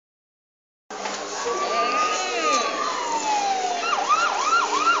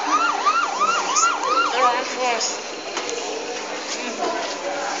Yes.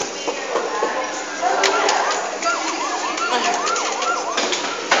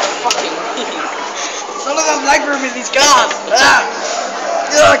 Fucking None of them leg room in these cars.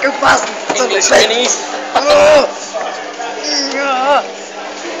 Go fast. English minis. Oh.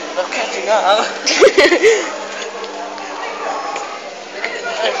 They're catching up.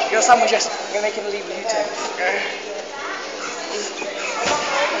 Your sandwiches. You're making a leave with you two.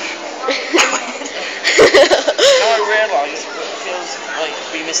 Now I realise what it feels like to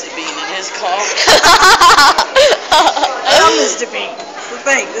be Mr. Bean in his car. I am Mr. Bean. That's the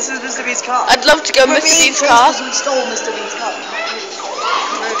thing. This is Mr. Bean's car. I'd love to go Mr. Bean's car. We stole Mr. Bean's car.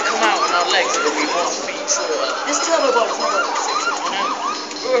 We're going to come out and our legs are going to be 1 feet shorter. This turbo box is not working. I know.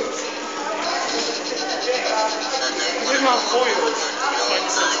 We're doing our foils. I find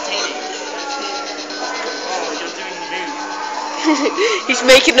this entertaining. Oh, you're doing the move. He's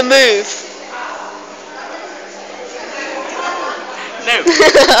making the move. No,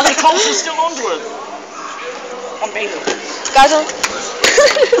 the coals are still onto it. I'm bathing. Guys, on.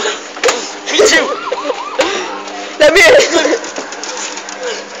 Me too. Let me in.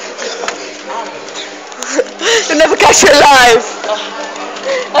 You'll never catch it alive.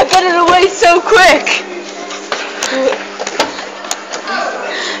 I got it away so quick.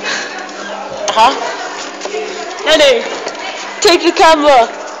 Lenny, take the camera.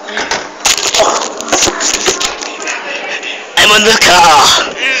 I'm on the car.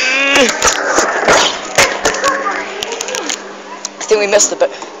 I think we missed a bit.